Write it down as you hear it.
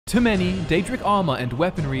To many, Daedric armor and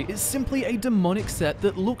weaponry is simply a demonic set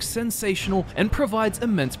that looks sensational and provides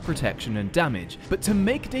immense protection and damage, but to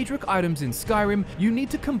make Daedric items in Skyrim, you need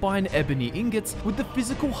to combine ebony ingots with the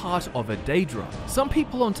physical heart of a Daedra. Some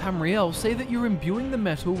people on Tamriel say that you're imbuing the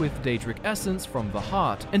metal with Daedric essence from the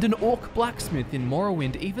heart, and an orc blacksmith in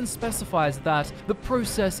Morrowind even specifies that the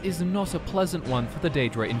process is not a pleasant one for the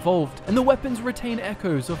Daedra involved, and the weapons retain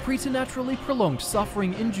echoes of preternaturally prolonged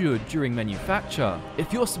suffering endured during manufacture.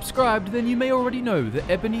 If you're subscribed, then you may already know that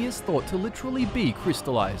ebony is thought to literally be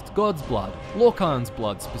crystallized god's blood, Lorkhan's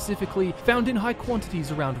blood specifically, found in high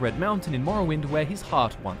quantities around Red Mountain in Morrowind where his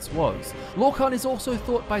heart once was. Lorkhan is also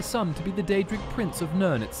thought by some to be the Daedric Prince of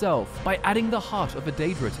Nirn itself. By adding the heart of a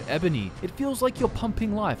Daedra to ebony, it feels like you're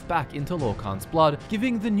pumping life back into Lorkhan's blood,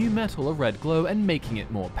 giving the new metal a red glow and making it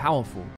more powerful.